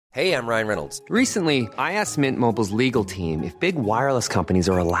Hey, I'm Ryan Reynolds. Recently, I asked Mint Mobile's legal team if big wireless companies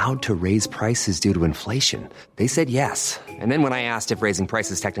are allowed to raise prices due to inflation. They said yes. And then when I asked if raising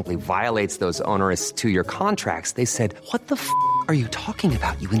prices technically violates those onerous two-year contracts, they said, "What the f*** are you talking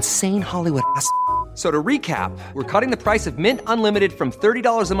about, you insane Hollywood ass?" So to recap, we're cutting the price of Mint Unlimited from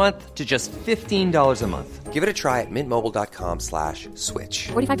 $30 a month to just $15 a month. Give it a try at mintmobile.com/switch.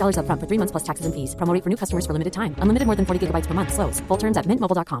 $45 up front for 3 months plus taxes and fees. Promo rate for new customers for limited time. Unlimited more than 40 gigabytes per month. Slows full terms at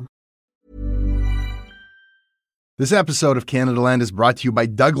mintmobile.com. This episode of Canada Land is brought to you by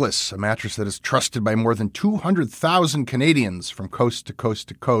Douglas, a mattress that is trusted by more than 200,000 Canadians from coast to coast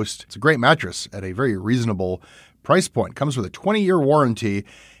to coast. It's a great mattress at a very reasonable price point. Comes with a 20-year warranty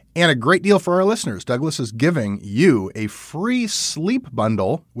and a great deal for our listeners. Douglas is giving you a free sleep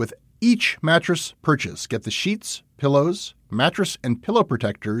bundle with each mattress purchase. Get the sheets, pillows, mattress, and pillow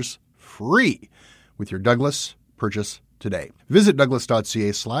protectors free with your Douglas purchase today. Visit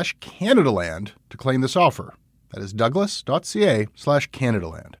douglas.ca/Canadaland to claim this offer. That is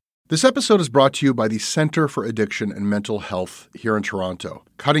douglas.ca/Canadaland. This episode is brought to you by the Centre for Addiction and Mental Health here in Toronto.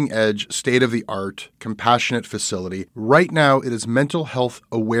 Cutting-edge, state-of-the-art, compassionate facility. Right now, it is Mental Health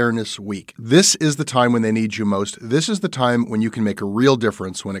Awareness Week. This is the time when they need you most. This is the time when you can make a real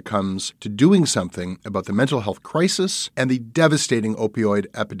difference when it comes to doing something about the mental health crisis and the devastating opioid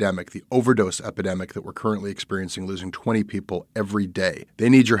epidemic, the overdose epidemic that we're currently experiencing, losing 20 people every day. They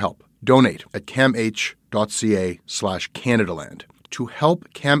need your help. Donate at camh.ca/Canadaland to help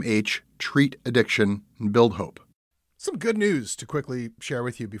CAMH treat addiction and build hope. Some good news to quickly share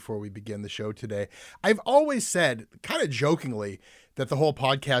with you before we begin the show today. I've always said, kind of jokingly, that the whole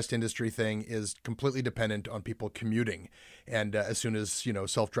podcast industry thing is completely dependent on people commuting. And as soon as,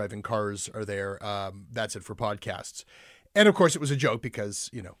 self-driving cars are there, that's it for podcasts. And of course, it was a joke because,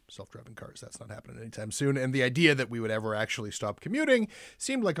 self-driving cars, that's not happening anytime soon. And the idea that we would ever actually stop commuting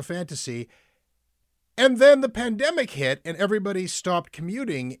seemed like a fantasy. And then the pandemic hit and everybody stopped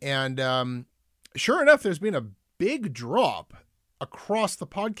commuting. And sure enough, there's been a big drop across the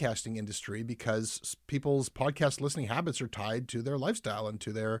podcasting industry because people's podcast listening habits are tied to their lifestyle and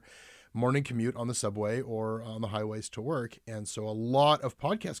to their morning commute on the subway or on the highways to work. And so a lot of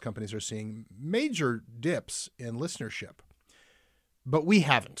podcast companies are seeing major dips in listenership. But we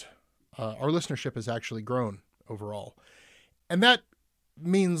haven't. Our listenership has actually grown overall. And that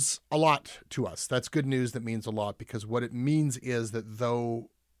means a lot to us. That's good news. That means a lot because what it means is that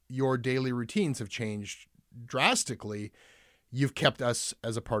though your daily routines have changed drastically, you've kept us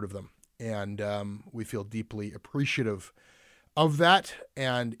as a part of them. And we feel deeply appreciative of that.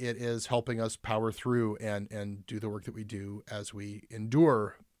 And it is helping us power through and do the work that we do as we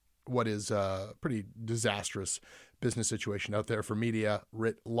endure what is a pretty disastrous business situation out there for media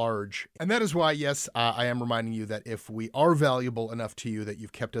writ large. And that is why, yes, I am reminding you that if we are valuable enough to you that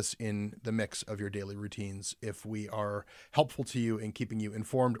you've kept us in the mix of your daily routines, if we are helpful to you in keeping you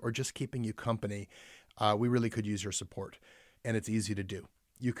informed or just keeping you company, we really could use your support. And it's easy to do.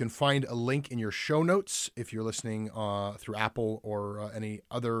 You can find a link in your show notes if you're listening through Apple or any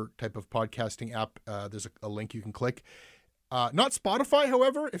other type of podcasting app. There's a link you can click. Not Spotify,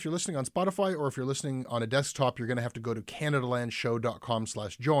 however. If you're listening on Spotify or if you're listening on a desktop, you're going to have to go to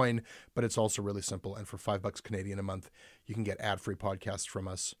canadalandshow.com/join, but it's also really simple. And for $5 Canadian a month, you can get ad-free podcasts from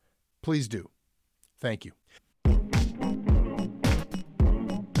us. Please do. Thank you.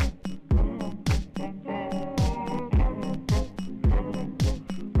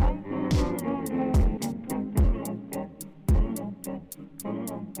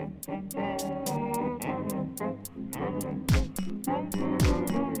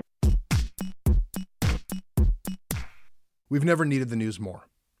 We've never needed the news more.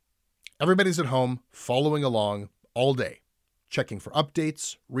 Everybody's at home, following along all day, checking for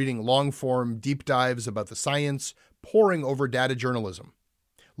updates, reading long-form deep dives about the science, poring over data journalism.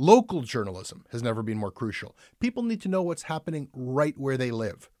 Local journalism has never been more crucial. People need to know what's happening right where they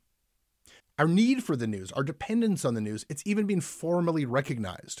live. Our need for the news, our dependence on the news, it's even been formally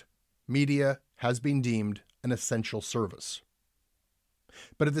recognized. Media has been deemed an essential service.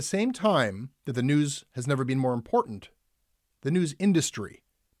 But at the same time that the news has never been more important, the news industry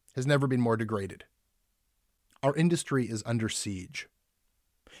has never been more degraded. Our industry is under siege.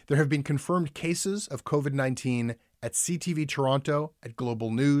 There have been confirmed cases of COVID-19 at CTV Toronto, at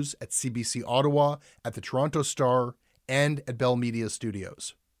Global News, at CBC Ottawa, at the Toronto Star, and at Bell Media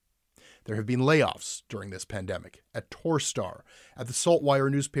Studios. There have been layoffs during this pandemic at Torstar, at the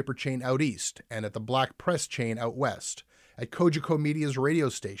Saltwire newspaper chain out east, and at the Black Press chain out west, at Cogeco Media's radio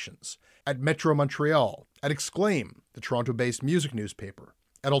stations, at Metro Montreal, at Exclaim, the Toronto-based music newspaper,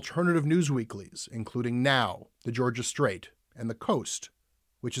 at alternative news weeklies, including Now, The Georgia Straight, and The Coast,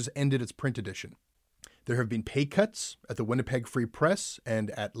 which has ended its print edition. There have been pay cuts at the Winnipeg Free Press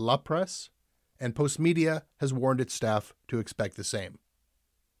and at La Presse, and Postmedia has warned its staff to expect the same.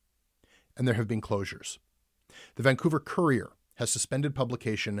 And there have been closures. The Vancouver Courier has suspended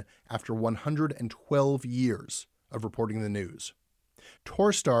publication after 112 years of reporting the news.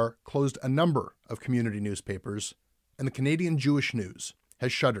 Torstar closed a number of community newspapers, and the Canadian Jewish News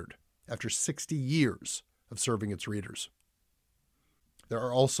has shuttered after 60 years of serving its readers. There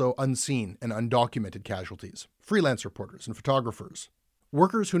are also unseen and undocumented casualties, freelance reporters and photographers,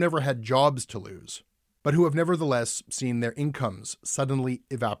 workers who never had jobs to lose, but who have nevertheless seen their incomes suddenly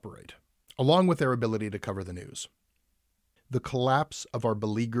evaporate, along with their ability to cover the news. The collapse of our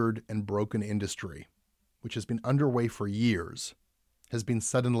beleaguered and broken industry, which has been underway for years, has been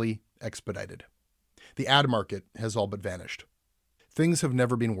suddenly expedited. The ad market has all but vanished. Things have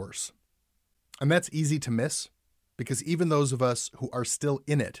never been worse. And that's easy to miss, because even those of us who are still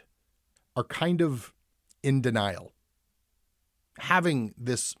in it are kind of in denial. Having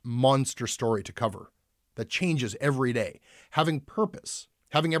this monster story to cover that changes every day, having purpose,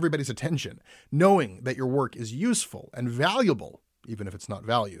 having everybody's attention, knowing that your work is useful and valuable, even if it's not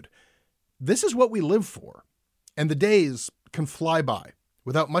valued, this is what we live for. And the days can fly by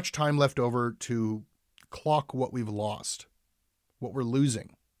without much time left over to clock what we've lost, what we're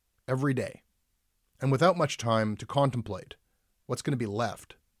losing every day, and without much time to contemplate what's going to be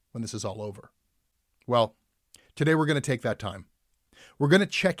left when this is all over. Well, today we're going to take that time. We're going to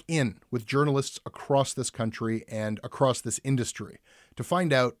check in with journalists across this country and across this industry to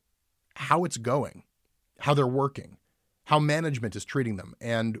find out how it's going, how they're working, how management is treating them,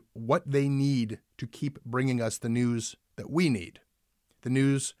 and what they need to keep bringing us the news that we need, the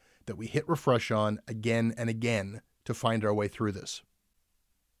news that we hit refresh on again and again to find our way through this.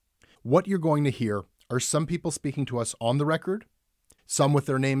 What you're going to hear are some people speaking to us on the record, some with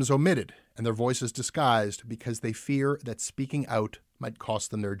their names omitted and their voices disguised because they fear that speaking out might cost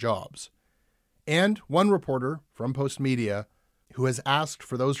them their jobs, and one reporter from Postmedia who has asked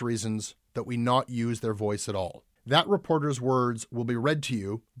for those reasons that we not use their voice at all. That reporter's words will be read to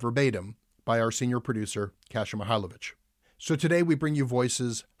you verbatim by our senior producer, Kasia Mihailovich. So today we bring you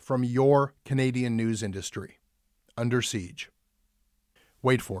voices from your Canadian news industry, under siege.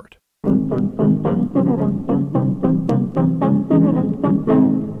 Wait for it.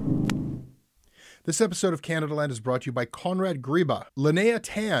 This episode of Canadaland is brought to you by Conrad Griba, Linnea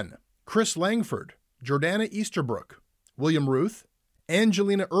Tan, Chris Langford, Jordana Easterbrook, William Ruth,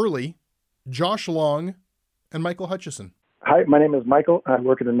 Angelina Early, Josh Long, and Michael Hutchison. Hi, my name is Michael. I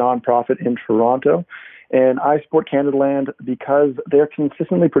work at a nonprofit in Toronto, and I support Canadaland because they're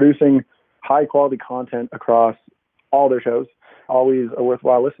consistently producing high-quality content across all their shows. Always a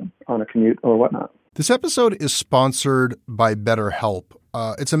worthwhile listen on a commute or whatnot. This episode is sponsored by BetterHelp.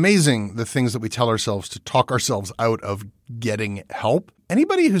 It's amazing the things that we tell ourselves to talk ourselves out of getting help.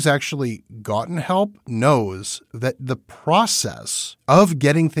 Anybody who's actually gotten help knows that the process of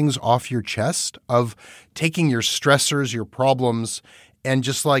getting things off your chest, of taking your stressors, your problems, and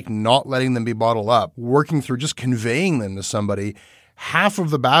just like not letting them be bottled up, working through just conveying them to somebody, half of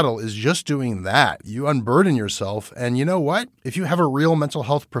the battle is just doing that. You unburden yourself. And you know what? If you have a real mental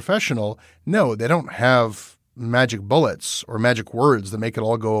health professional, no, they don't have magic bullets or magic words that make it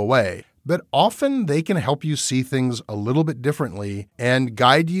all go away. But often they can help you see things a little bit differently and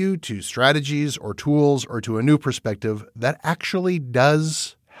guide you to strategies or tools or to a new perspective that actually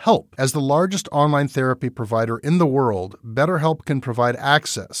does help. As the largest online therapy provider in the world, BetterHelp can provide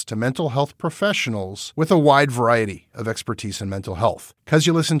access to mental health professionals with a wide variety of expertise in mental health. Because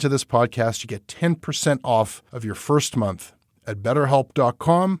you listen to this podcast, you get 10% off of your first month at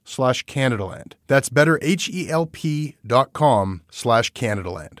betterhelp.com/Canadaland. That's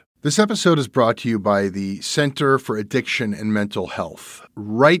betterhelp.com/Canadaland. This episode is brought to you by the Center for Addiction and Mental Health.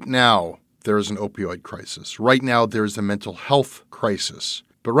 Right now, there is an opioid crisis. Right now, there is a mental health crisis.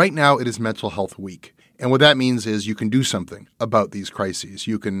 But right now, it is Mental Health Week. And what that means is you can do something about these crises.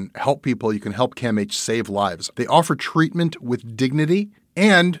 You can help people. You can help CAMH save lives. They offer treatment with dignity,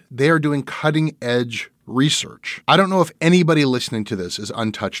 and they are doing cutting-edge research. I don't know if anybody listening to this is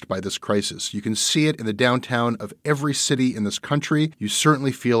untouched by this crisis. You can see it in the downtown of every city in this country. You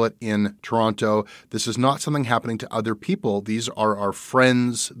certainly feel it in Toronto. This is not something happening to other people. These are our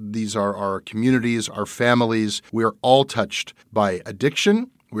friends. These are our communities, our families. We are all touched by addiction.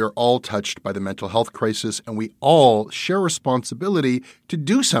 We are all touched by the mental health crisis, and we all share responsibility to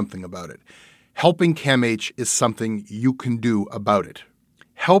do something about it. Helping CAMH is something you can do about it.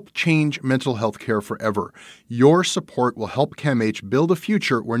 Help change mental health care forever. Your support will help CAMH build a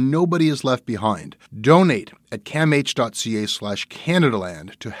future where nobody is left behind. Donate at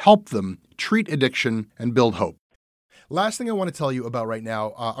camh.ca/Canadaland to help them treat addiction and build hope. Last thing I want to tell you about right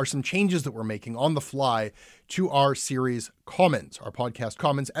now are some changes that we're making on the fly to our series Commons. Our podcast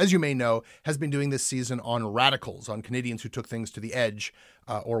Commons, as you may know, has been doing this season on radicals, on Canadians who took things to the edge,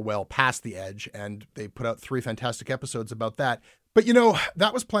 past the edge, and they put out 3 fantastic episodes about that. But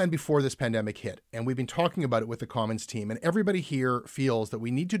that was planned before this pandemic hit, and we've been talking about it with the Commons team, and everybody here feels that we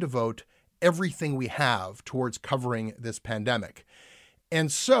need to devote everything we have towards covering this pandemic.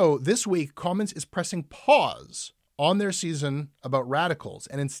 And so this week, Commons is pressing pause on their season about radicals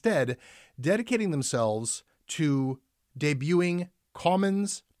and instead dedicating themselves to debuting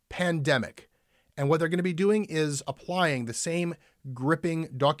Commons Pandemic. And what they're going to be doing is applying the same gripping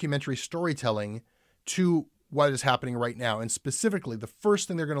documentary storytelling to what is happening right now. And specifically, the first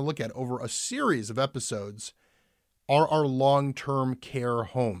thing they're going to look at over a series of episodes are our long-term care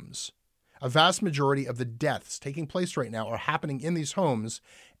homes. A vast majority of the deaths taking place right now are happening in these homes,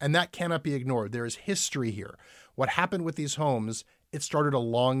 and that cannot be ignored. There is history here. What happened with these homes, it started a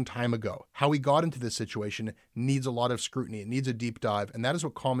long time ago. How we got into this situation needs a lot of scrutiny. It needs a deep dive, and that is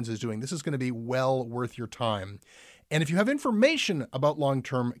what Commons is doing. This is going to be well worth your time. And if you have information about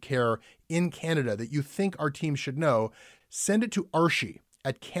long-term care in Canada that you think our team should know, send it to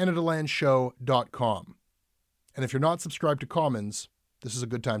archie@canadalandshow.com. And if you're not subscribed to Commons, this is a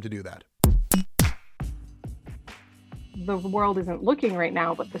good time to do that. The world isn't looking right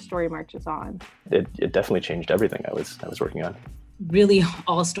now, but the story marches on. It definitely changed everything I was working on. Really,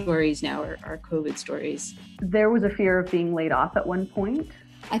 all stories now are COVID stories. There was a fear of being laid off at one point.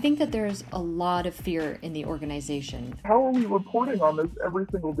 I think that there's a lot of fear in the organization. How are we reporting on this every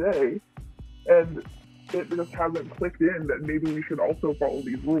single day? And it just hasn't clicked in that maybe we should also follow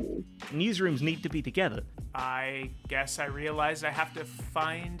these rules. Newsrooms need to be together. I guess I realized I have to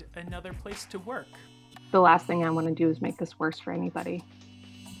find another place to work. The last thing I want to do is make this worse for anybody.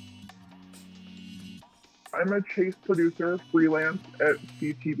 I'm a chase producer freelance at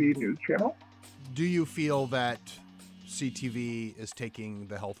CTV News Channel. Do you feel that CTV is taking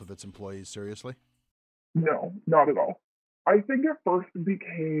the health of its employees seriously? No, not at all. I think it first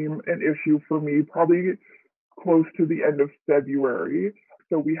became an issue for me probably close to the end of February.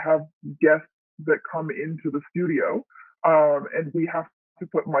 So we have guests that come into the studio, and we have to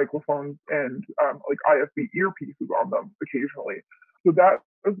put microphones and IFB earpieces on them occasionally. So that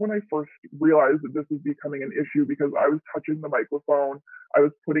was when I first realized that this was becoming an issue, because I was touching the microphone. I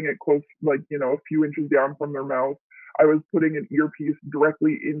was putting it close, a few inches down from their mouth. I was putting an earpiece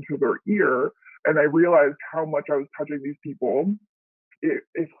directly into their ear, and I realized how much I was touching these people.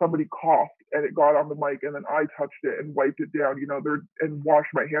 If somebody coughed and it got on the mic and then I touched it and wiped it down, and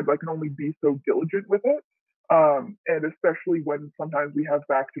washed my hands, I can only be so diligent with it. And especially when sometimes we have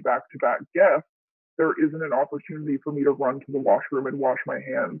back-to-back guests, there isn't an opportunity for me to run to the washroom and wash my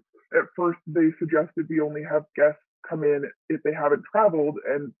hands. At first, they suggested we only have guests come in if they haven't traveled.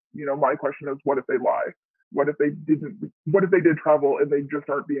 And, my question is, what if they lie? What if they did travel and they just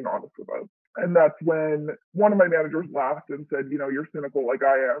aren't being honest with us? And that's when one of my managers laughed and said, you're cynical like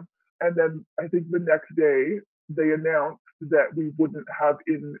I am. And then I think the next day they announced that we wouldn't have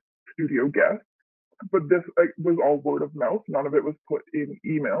in-studio guests. But this was all word of mouth. None of it was put in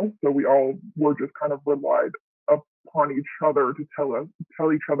email. So we all were just kind of relied upon each other to tell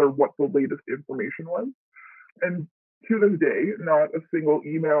each other what the latest information was. And to this day, not a single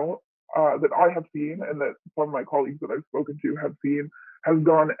email that I have seen and that some of my colleagues that I've spoken to have seen has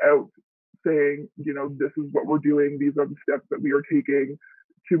gone out saying, this is what we're doing. These are the steps that we are taking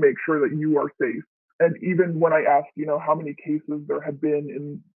to make sure that you are safe. And even when I asked, how many cases there had been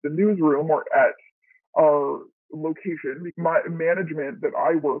in the newsroom or at our location, my management that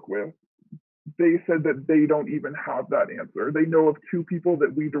I work with, they said that they don't even have that answer. They know of 2 people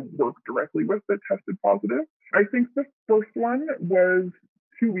that we work directly with that tested positive. I think the first one was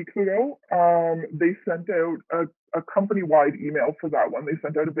 2 weeks ago. They sent out a company-wide email for that one. They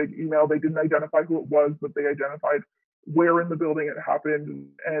sent out a big email. They didn't identify who it was, but they identified where in the building it happened,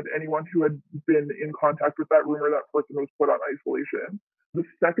 and anyone who had been in contact with that room or that person was put on isolation. The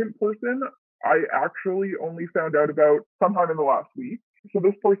second person I actually only found out about sometime in the last week. So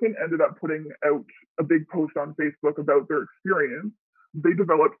this person ended up putting out a big post on Facebook about their experience. They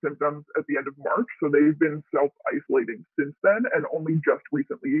developed symptoms at the end of March, so they've been self-isolating since then, and only just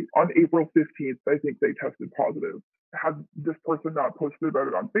recently, on April 15th, I think they tested positive. Had this person not posted about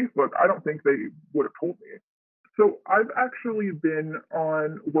it on Facebook, I don't think they would have told me. So I've actually been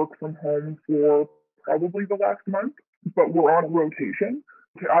on work from home for probably the last month, but we're on rotation.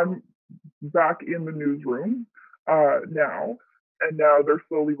 I'm back in the newsroom now, and now they're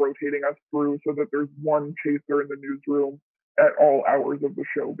slowly rotating us through so that there's one chaser in the newsroom at all hours of the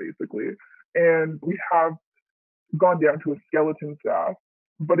show, basically. And we have gone down to a skeleton staff.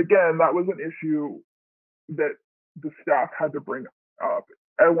 But again, that was an issue that the staff had to bring up.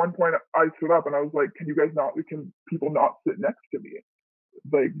 At one point, I stood up and I was like, can people not sit next to me?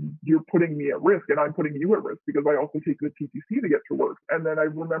 Like, you're putting me at risk and I'm putting you at risk because I also take the TTC to get to work. And then I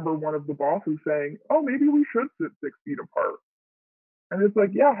remember one of the bosses saying, oh, maybe we should sit 6 feet apart. And it's like,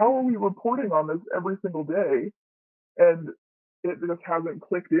 yeah, how are we reporting on this every single day? And it just hasn't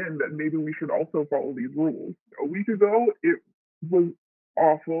clicked in that maybe we should also follow these rules. A week ago, it was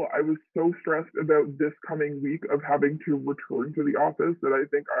awful. I was so stressed about this coming week of having to return to the office that I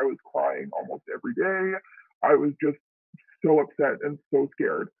think I was crying almost every day. I was just so upset and so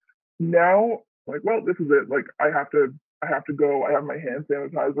scared. Now, like, well, this is it. Like, I have to go. I have my hand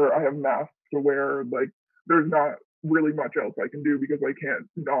sanitizer. I have masks to wear. Like, there's not really much else I can do because I can't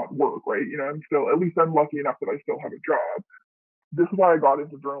not work, right? At least I'm lucky enough that I still have a job. This is why I got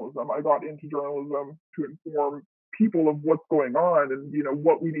into journalism. I got into journalism to inform people of what's going on and,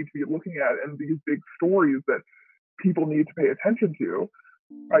 what we need to be looking at and these big stories that people need to pay attention to.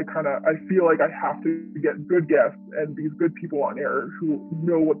 I feel like I have to get good guests and these good people on air who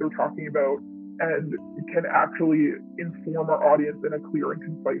know what they're talking about and can actually inform our audience in a clear and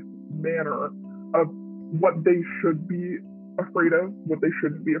concise manner of what they should be afraid of, what they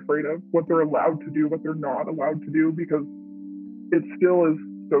shouldn't be afraid of, what they're allowed to do, what they're not allowed to do, because it still is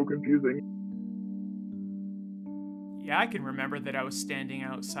so confusing. Yeah, I can remember that I was standing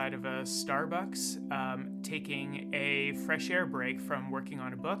outside of a Starbucks, taking a fresh air break from working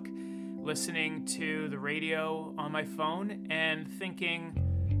on a book, listening to the radio on my phone, and thinking,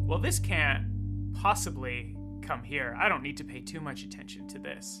 well, this can't possibly come here. I don't need to pay too much attention to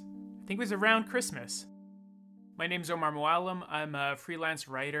this. I think it was around Christmas. My name's Omar Muallim. I'm a freelance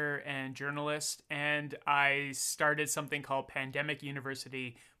writer and journalist, and I started something called Pandemic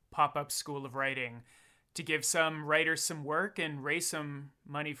University Pop-Up School of Writing to give some writers some work and raise some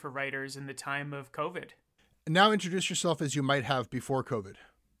money for writers in the time of COVID. Now introduce yourself as you might have before COVID.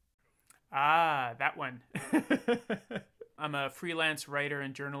 Ah, that one. I'm a freelance writer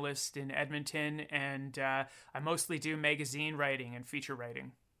and journalist in Edmonton, and I mostly do magazine writing and feature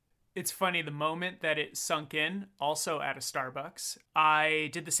writing. It's funny, the moment that it sunk in, also at a Starbucks, I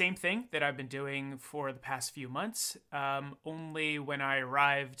did the same thing that I've been doing for the past few months, only when I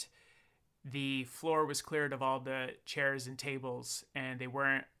arrived, the floor was cleared of all the chairs and tables, and they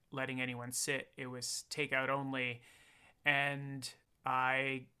weren't letting anyone sit. It was takeout only, and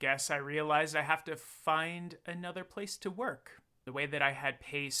I guess I realized I have to find another place to work. The way that I had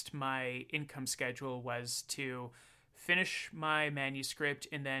paced my income schedule was to finish my manuscript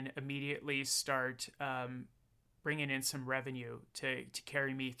and then immediately start bringing in some revenue to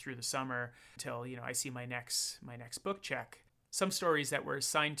carry me through the summer until I see my next book check. Some stories that were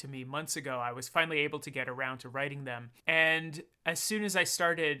assigned to me months ago, I was finally able to get around to writing them. And as soon as I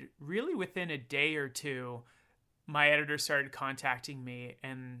started, really within a day or two, my editor started contacting me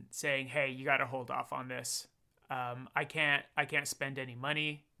and saying, "Hey, you got to hold off on this. I can't spend any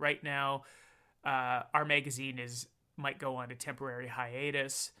money right now. Our magazine might go on a temporary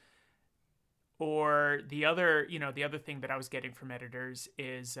hiatus." Or the other thing that I was getting from editors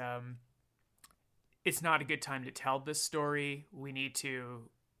is, it's not a good time to tell this story. We need to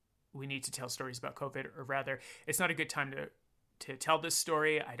tell stories about COVID, or rather, it's not a good time to tell this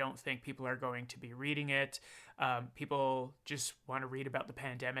story. I don't think people are going to be reading it. People just want to read about the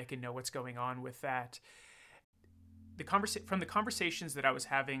pandemic and know what's going on with that. From the conversations that I was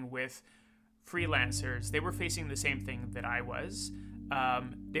having with freelancers, they were facing the same thing that I was.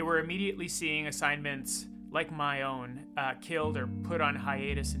 They were immediately seeing assignments like my own killed or put on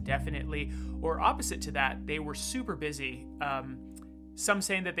hiatus indefinitely, or opposite to that, they were super busy. Some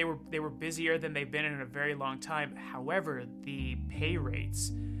saying that they were busier than they've been in a very long time. However, the pay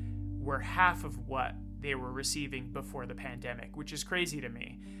rates were half of what they were receiving before the pandemic, which is crazy to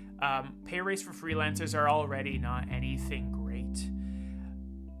me. Pay rates for freelancers are already not anything great.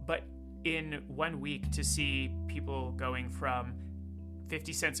 But in 1 week, to see people going from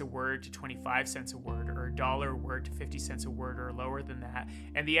 50 cents a word to 25 cents a word, or $1 a word to 50 cents a word, or lower than that,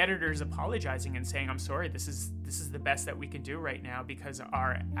 and the editors apologizing and saying, "I'm sorry, this is the best that we can do right now because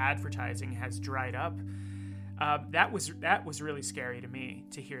our advertising has dried up." That was really scary to me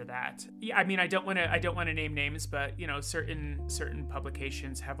to hear that. Yeah, I mean, I don't want to name names, but certain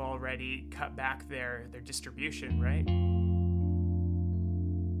publications have already cut back their distribution, right?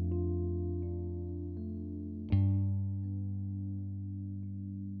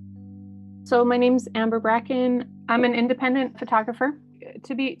 So my name's Amber Bracken. I'm an independent photographer.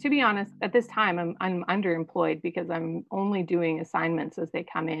 To be honest, at this time, I'm underemployed because I'm only doing assignments as they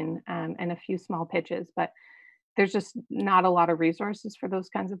come in, and a few small pitches. But there's just not a lot of resources for those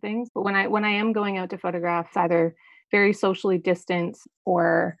kinds of things. But when I am going out to photograph, it's either very socially distanced,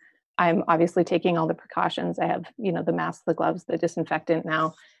 or I'm obviously taking all the precautions. I have, the mask, the gloves, the disinfectant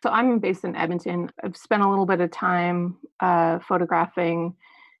now. So I'm based in Edmonton. I've spent a little bit of time photographing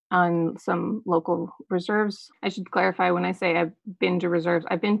on some local reserves. I should clarify, when I say I've been to reserves,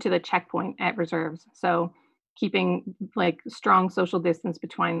 I've been to the checkpoint at reserves. So keeping like strong social distance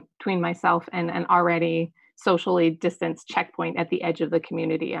between myself and an already socially distanced checkpoint at the edge of the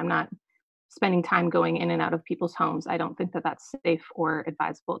community. I'm not spending time going in and out of people's homes. I don't think that that's safe or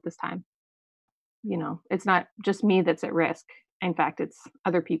advisable at this time. It's not just me that's at risk. In fact, it's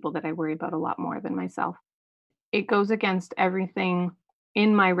other people that I worry about a lot more than myself. It goes against everything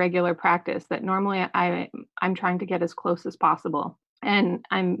in my regular practice that normally I'm trying to get as close as possible. And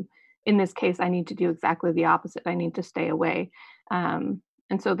in this case, I need to do exactly the opposite. I need to stay away. And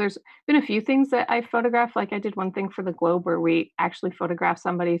so there's been a few things that I photographed. Like I did one thing for the Globe where we actually photographed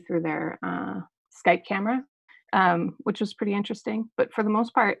somebody through their Skype camera, which was pretty interesting. But for the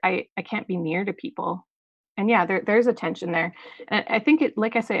most part, I can't be near to people. And yeah, there's a tension there. And I think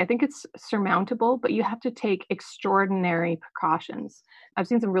I think it's surmountable, but you have to take extraordinary precautions. I've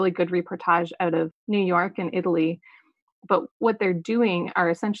seen some really good reportage out of New York and Italy, but what they're doing are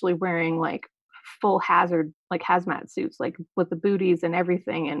essentially wearing like full hazard, like hazmat suits, like with the booties and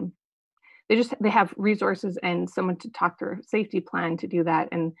everything. And they have resources and someone to talk through a safety plan to do that.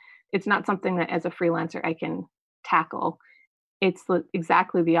 And it's not something that as a freelancer I can tackle. It's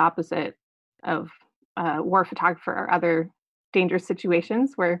exactly the opposite of war photographer or other dangerous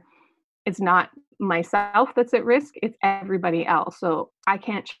situations where it's not myself that's at risk, it's everybody else. So I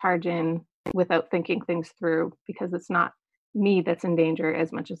can't charge in without thinking things through because it's not me that's in danger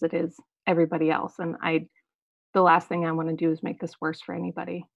as much as it is everybody else. And the last thing I want to do is make this worse for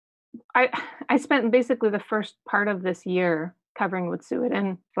anybody. I spent basically the first part of this year covering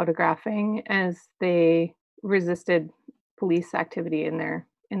Wet'suwet'en, photographing as they resisted police activity in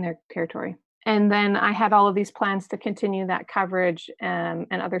their territory. And then I had all of these plans to continue that coverage and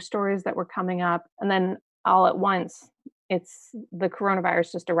other stories that were coming up. And then all at once, the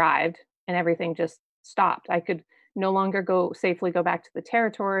coronavirus just arrived and everything just stopped. I could no longer safely go back to the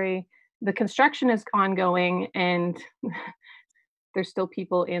territory. The construction is ongoing and there's still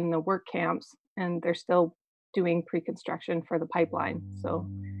people in the work camps and they're still doing pre-construction for the pipeline. So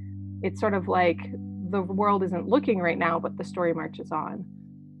it's sort of like the world isn't looking right now, but the story marches on.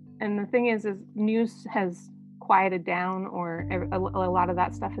 And the thing is news has quieted down or a lot of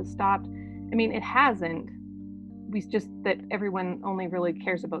that stuff has stopped. I mean, it hasn't. We just that everyone only really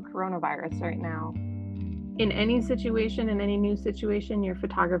cares about coronavirus right now. In any situation, in any news situation, your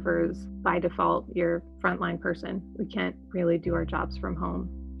photographer's by default your frontline person. We can't really do our jobs from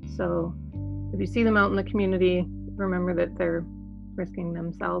home. So if you see them out in the community, remember that they're risking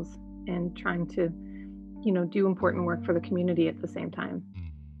themselves and trying to, do important work for the community at the same time.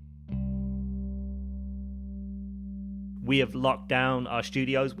 We have locked down our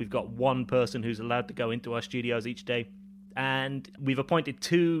studios. We've got one person who's allowed to go into our studios each day. And we've appointed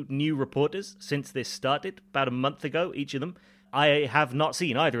 2 new reporters since this started, about a month ago, each of them. I have not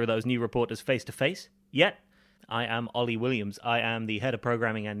seen either of those new reporters face-to-face yet. I am Ollie Williams. I am the head of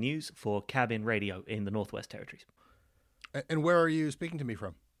programming and news for Cabin Radio in the Northwest Territories. And where are you speaking to me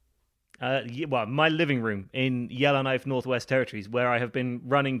from? My living room in Yellowknife, Northwest Territories, where I have been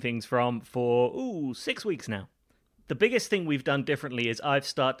running things from for 6 weeks now. The biggest thing we've done differently is I've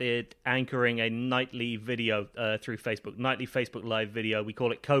started anchoring a nightly video through Facebook, nightly Facebook Live video. We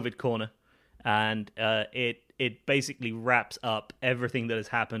call it COVID Corner, and it basically wraps up everything that has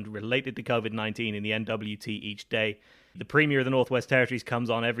happened related to COVID-19 in the NWT each day. The Premier of the Northwest Territories comes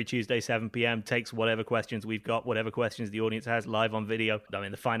on every Tuesday, 7 p.m., takes whatever questions we've got, whatever questions the audience has, live on video. I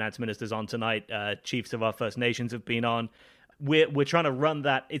mean, the Finance Minister's on tonight. Chiefs of our First Nations have been on. We're trying to run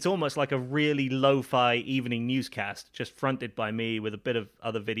that. It's almost like a really lo-fi evening newscast, just fronted by me with a bit of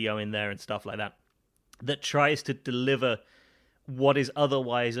other video in there and stuff like that tries to deliver what is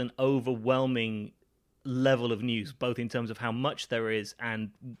otherwise an overwhelming level of news, both in terms of how much there is and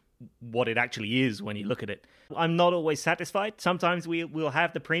what it actually is when you look at it. I'm not always satisfied. Sometimes we'll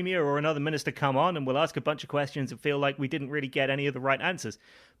have the Premier or another minister come on and we'll ask a bunch of questions and feel like we didn't really get any of the right answers.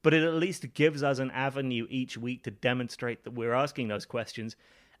 But it at least gives us an avenue each week to demonstrate that we're asking those questions.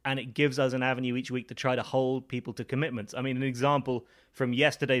 and it gives us an avenue each week to try to hold people to commitments. I mean, an example from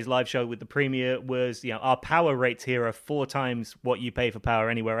yesterday's live show with the Premier was, our power rates here are 4 times what you pay for power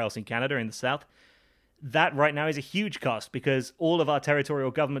anywhere else in Canada, in the South. That right now is a huge cost because all of our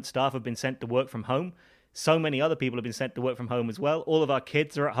territorial government staff have been sent to work from home. So many other people have been sent to work from home as well. All of our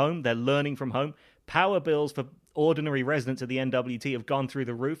kids are at home. They're learning from home. Power bills for ordinary residents of the NWT have gone through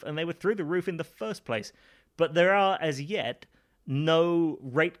the roof, and they were through the roof in the first place. But there are, as yet, no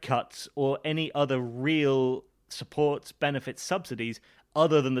rate cuts or any other real supports, benefits, subsidies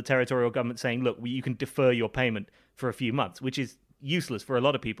other than the territorial government saying, look, you can defer your payment for a few months, which is useless for a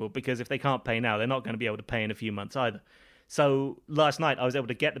lot of people because if they can't pay now, they're not going to be able to pay in a few months either. So last night I was able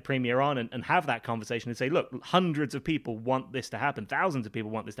to get the Premier on and have that conversation and say, look, hundreds of people want this to happen. Thousands of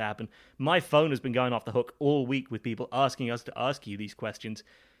people want this to happen. My phone has been going off the hook all week with people asking us to ask you these questions.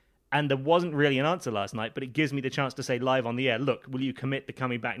 And there wasn't really an answer last night, but it gives me the chance to say live on the air, look, will you commit to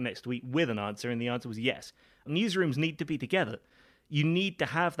coming back next week with an answer? And the answer was yes. Newsrooms need to be together. You need to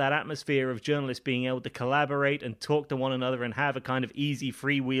have that atmosphere of journalists being able to collaborate and talk to one another and have a kind of easy,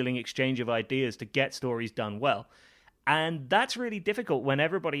 freewheeling exchange of ideas to get stories done well. And that's really difficult when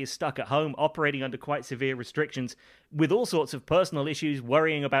everybody is stuck at home, operating under quite severe restrictions, with all sorts of personal issues,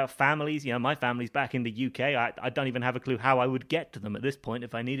 worrying about families. My family's back in the UK. I don't even have a clue how I would get to them at this point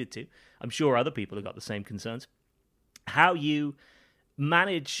if I needed to. I'm sure other people have got the same concerns. How you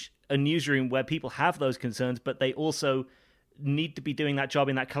manage a newsroom where people have those concerns, but they also need to be doing that job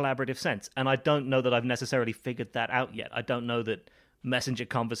in that collaborative sense. And I don't know that I've necessarily figured that out yet. I don't know that messenger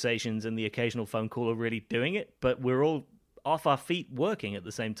conversations and the occasional phone call are really doing it, but we're all off our feet working at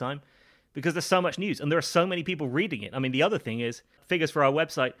the same time because there's so much news and there are so many people reading it. I mean, the other thing is figures for our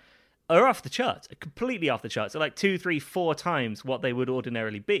website are off the charts, completely off the charts. They're like 2, 3, 4 times what they would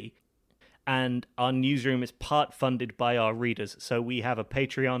ordinarily be. And our newsroom is part funded by our readers. So we have a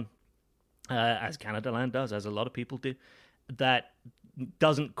Patreon, as Canadaland does, as a lot of people do, that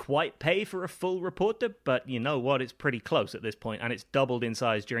doesn't quite pay for a full reporter, but you know what? It's pretty close at this point, and it's doubled in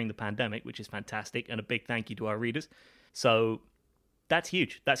size during the pandemic, which is fantastic, and a big thank you to our readers. So that's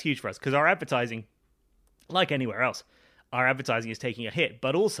huge. That's huge for us, because our advertising, like anywhere else, our advertising is taking a hit,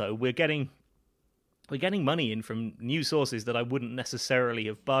 but also we're getting money in from new sources that I wouldn't necessarily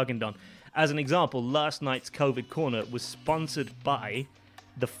have bargained on. As an example, last night's COVID Corner was sponsored by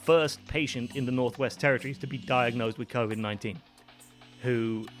the first patient in the Northwest Territories to be diagnosed with COVID-19.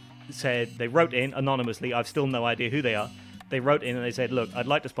 Who said, they wrote in anonymously, I've still no idea who they are. They wrote in and they said, look, I'd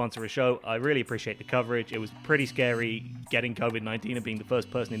like to sponsor a show. I really appreciate the coverage. It was pretty scary getting COVID-19 and being the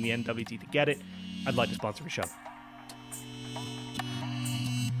first person in the NWT to get it. I'd like to sponsor a show.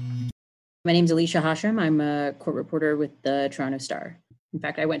 My name's Alicia Hasham. I'm a court reporter with the Toronto Star. In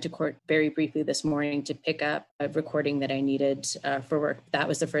fact, I went to court very briefly this morning to pick up a recording that I needed for work. That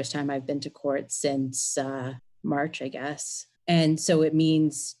was the first time I've been to court since March, I guess. And so it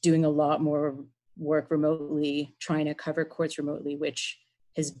means doing a lot more work remotely, trying to cover courts remotely, which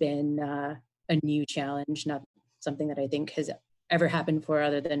has been a new challenge, not something that I think has ever happened before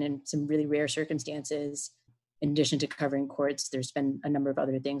other than in some really rare circumstances. In addition to covering courts, there's been a number of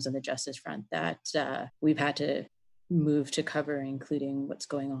other things on the justice front that we've had to move to cover, including what's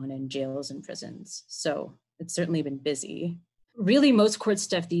going on in jails and prisons. So it's certainly been busy. Really, most court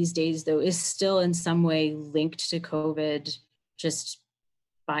stuff these days, though, is still in some way linked to COVID, just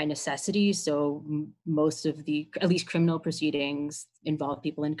by necessity. So most of the, at least criminal proceedings, involve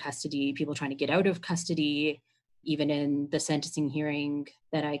people in custody, people trying to get out of custody. Even in the sentencing hearing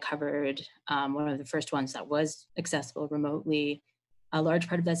that I covered, one of the first ones that was accessible remotely, a large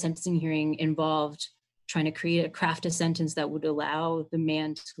part of that sentencing hearing involved trying to craft a sentence that would allow the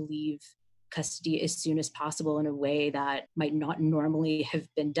man to leave custody as soon as possible in a way that might not normally have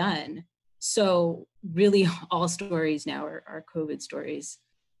been done. So really all stories now are COVID stories.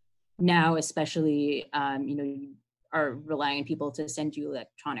 Now, especially, you are relying on people to send you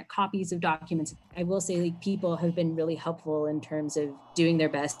electronic copies of documents. I will say people have been really helpful in terms of doing their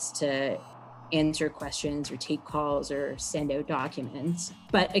best to answer questions or take calls or send out documents.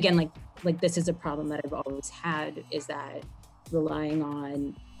 But again, like this is a problem that I've always had, is that relying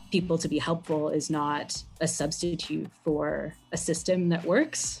on people to be helpful is not a substitute for a system that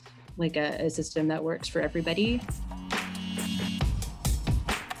works, like a system that works for everybody.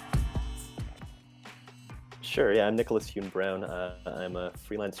 Sure, yeah, I'm Nicholas Hume Brown. I'm a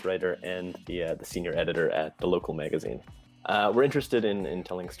freelance writer and the senior editor at The Local magazine. We're interested in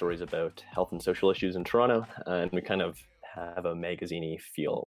telling stories about health and social issues in Toronto, and we kind of have a magazine-y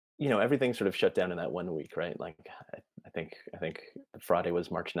feel. You know, everything sort of shut down in that 1 week, right? Like, I think Friday was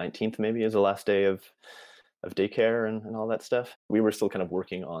March 19th, maybe, is the last day of daycare and all that stuff. We were still kind of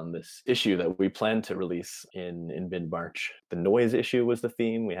working on this issue that we planned to release in mid-March. The noise issue was the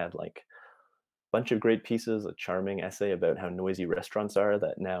theme. We had like a bunch of great pieces, a charming essay about how noisy restaurants are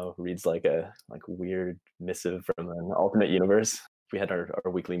that now reads like a weird missive from an alternate universe. We had our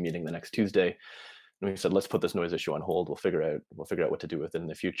weekly meeting the next Tuesday, and we said, let's put this noise issue on hold. We'll figure out what to do with it in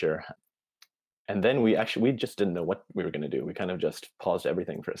the future. And then we just didn't know what we were going to do. We kind of just paused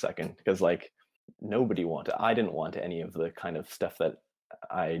everything for a second because like I didn't want any of the kind of stuff that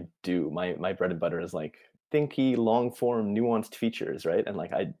I do. My bread and butter is like thinky, long form, nuanced features, right? And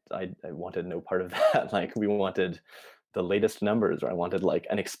like I wanted no part of that. Like we wanted the latest numbers, or I wanted like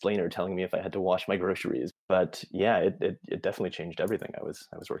an explainer telling me if I had to wash my groceries. But yeah, it definitely changed everything I was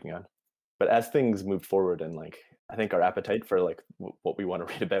working on. But as things moved forward, and like I think our appetite for like what we want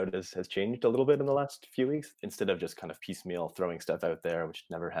to read about has changed a little bit in the last few weeks. Instead of just kind of piecemeal throwing stuff out there, which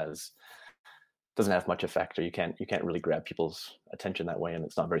doesn't have much effect, or you can't really grab people's attention that way, and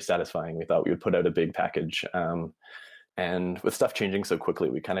it's not very satisfying. We thought we would put out a big package, and with stuff changing so quickly,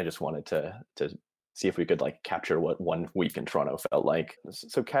 we kind of just wanted to see if we could like capture what 1 week in Toronto felt like.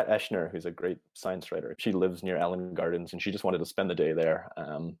 So Kat Eschner, who's a great science writer, she lives near Allen Gardens, and she just wanted to spend the day there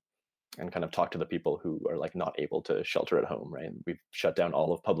and kind of talk to the people who are like not able to shelter at home, right? We've shut down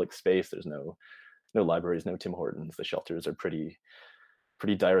all of public space. There's no libraries, no Tim Hortons. The shelters are pretty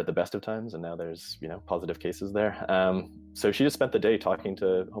dire at the best of times, and now there's positive cases there. So she just spent the day talking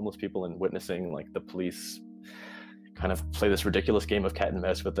to homeless people and witnessing like the police kind of play this ridiculous game of cat and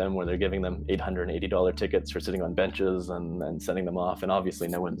mouse with them, where they're giving them $880 tickets for sitting on benches and sending them off, and obviously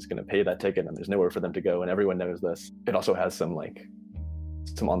no one's going to pay that ticket, and there's nowhere for them to go, and everyone knows this. It also has some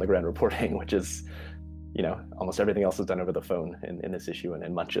on the ground reporting, which is almost everything else is done over the phone in this issue and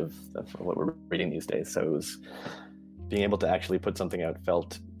in much of what we're reading these days. So it was being able to actually put something out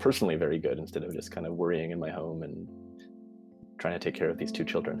felt personally very good, instead of just kind of worrying in my home and trying to take care of these 2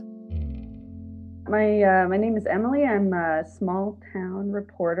 children. My name is Emily. I'm a small town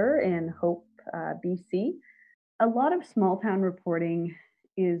reporter in Hope, BC. A lot of small town reporting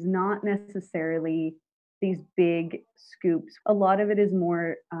is not necessarily these big scoops. A lot of it is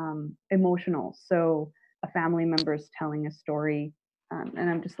more emotional. So a family member is telling a story, and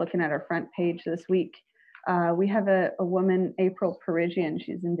I'm just looking at our front page this week. We have a woman, April Parisian.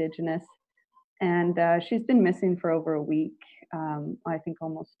 She's Indigenous, and she's been missing for over a week. I think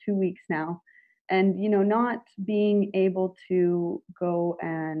almost 2 weeks now. And, not being able to go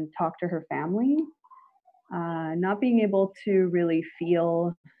and talk to her family, not being able to really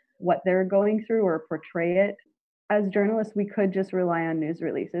feel what they're going through or portray it. As journalists, we could just rely on news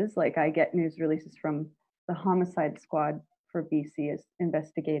releases. Like I get news releases from the homicide squad for BC is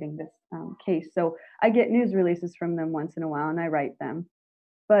investigating this case. So I get news releases from them once in a while and I write them.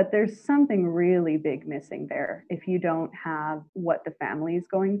 But there's something really big missing there if you don't have what the family is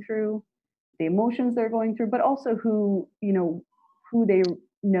going through, the emotions they're going through, but also who they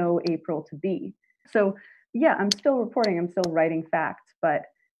know April to be. So yeah, I'm still reporting, I'm still writing facts, but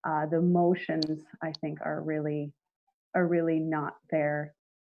the emotions I think are really not there.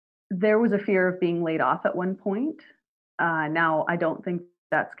 There was a fear of being laid off at one point. Now I don't think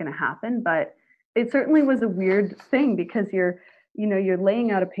that's going to happen, but it certainly was a weird thing because you're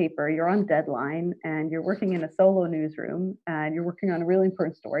laying out a paper, you're on deadline, and you're working in a solo newsroom, and you're working on a really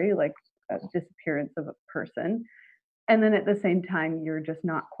important story like a disappearance of a person. And then at the same time, you're just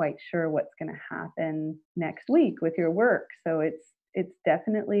not quite sure what's going to happen next week with your work. So it's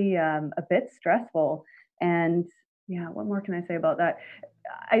definitely a bit stressful. And yeah, what more can I say about that?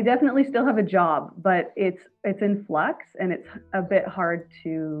 I definitely still have a job, but it's in flux, and it's a bit hard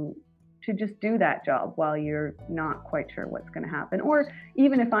to just do that job while you're not quite sure what's going to happen. Or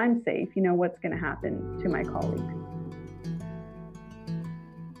even if I'm safe, what's going to happen to my colleagues.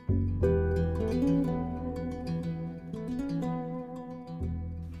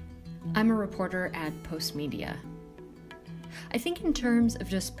 I'm a reporter at Postmedia. I think in terms of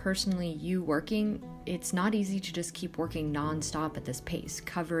just personally you working, it's not easy to just keep working nonstop at this pace,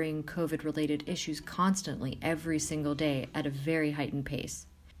 covering COVID-related issues constantly every single day at a very heightened pace.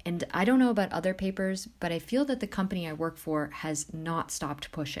 And I don't know about other papers, but I feel that the company I work for has not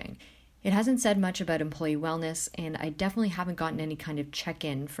stopped pushing. It hasn't said much about employee wellness, and I definitely haven't gotten any kind of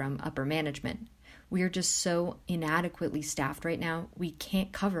check-in from upper management. We are just so inadequately staffed right now, we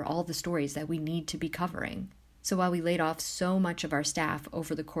can't cover all the stories that we need to be covering. So while we laid off so much of our staff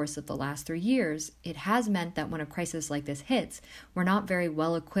over the course of the last 3 years, it has meant that when a crisis like this hits, we're not very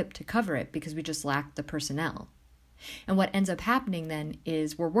well equipped to cover it because we just lack the personnel. And what ends up happening then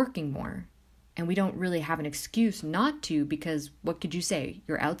is we're working more. And we don't really have an excuse not to, because what could you say?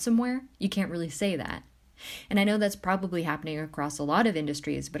 You're out somewhere? You can't really say that. And I know that's probably happening across a lot of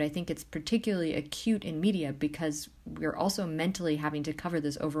industries, but I think it's particularly acute in media because we're also mentally having to cover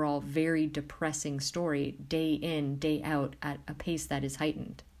this overall very depressing story day in, day out at a pace that is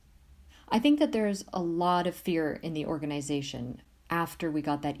heightened. I think that there's a lot of fear in the organization after we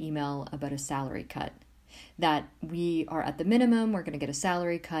got that email about a salary cut. That we are at the minimum, we're going to get a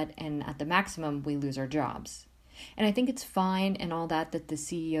salary cut, and at the maximum, we lose our jobs. And I think it's fine and all that the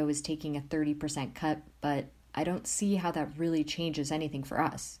CEO is taking a 30% cut, but I don't see how that really changes anything for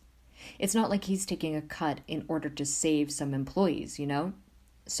us. It's not like he's taking a cut in order to save some employees, you know?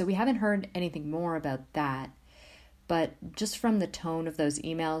 So we haven't heard anything more about that. But just from the tone of those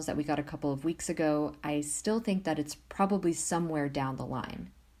emails that we got a couple of weeks ago, I still think that it's probably somewhere down the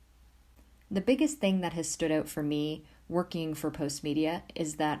line. The biggest thing that has stood out for me working for Postmedia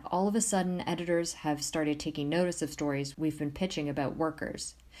is that all of a sudden editors have started taking notice of stories we've been pitching about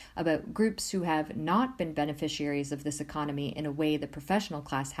workers, about groups who have not been beneficiaries of this economy in a way the professional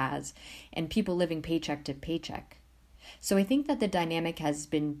class has, and people living paycheck to paycheck. So I think that the dynamic has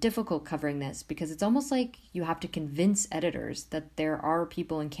been difficult covering this because it's almost like you have to convince editors that there are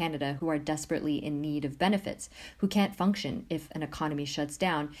people in Canada who are desperately in need of benefits, who can't function if an economy shuts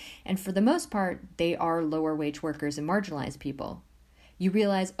down. And for the most part, they are lower wage workers and marginalized people. You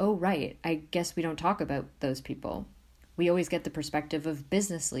realize, oh, right, I guess we don't talk about those people. We always get the perspective of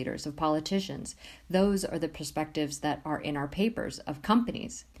business leaders, of politicians. Those are the perspectives that are in our papers, of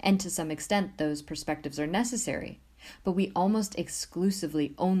companies. And to some extent, those perspectives are necessary. But we almost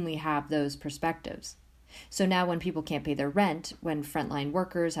exclusively only have those perspectives. So now when people can't pay their rent, when frontline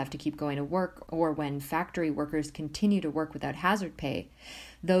workers have to keep going to work, or when factory workers continue to work without hazard pay,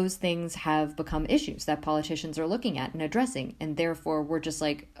 those things have become issues that politicians are looking at and addressing, and therefore we're just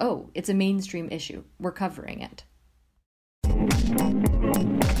like, oh, it's a mainstream issue. We're covering it.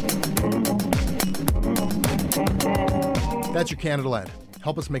 That's your Canada Land.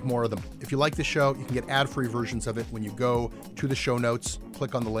 Help us make more of them. If you like the show, you can get ad-free versions of it when you go to the show notes,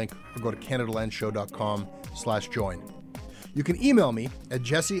 click on the link, or go to CanadaLandShow.com/join. You can email me at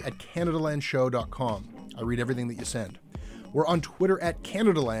jesse@CanadaLandShow.com. I read everything that you send. We're on Twitter at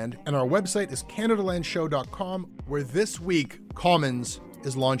CanadaLand, and our website is CanadaLandShow.com, where this week Commons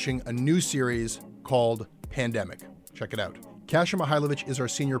is launching a new series called Pandemic. Check it out. Kasia Mihailovich is our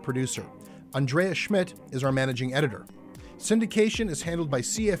senior producer. Andrea Schmidt is our managing editor. Syndication is handled by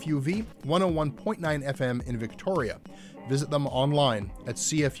CFUV 101.9 FM in Victoria. Visit them online at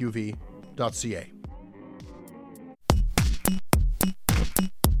cfuv.ca.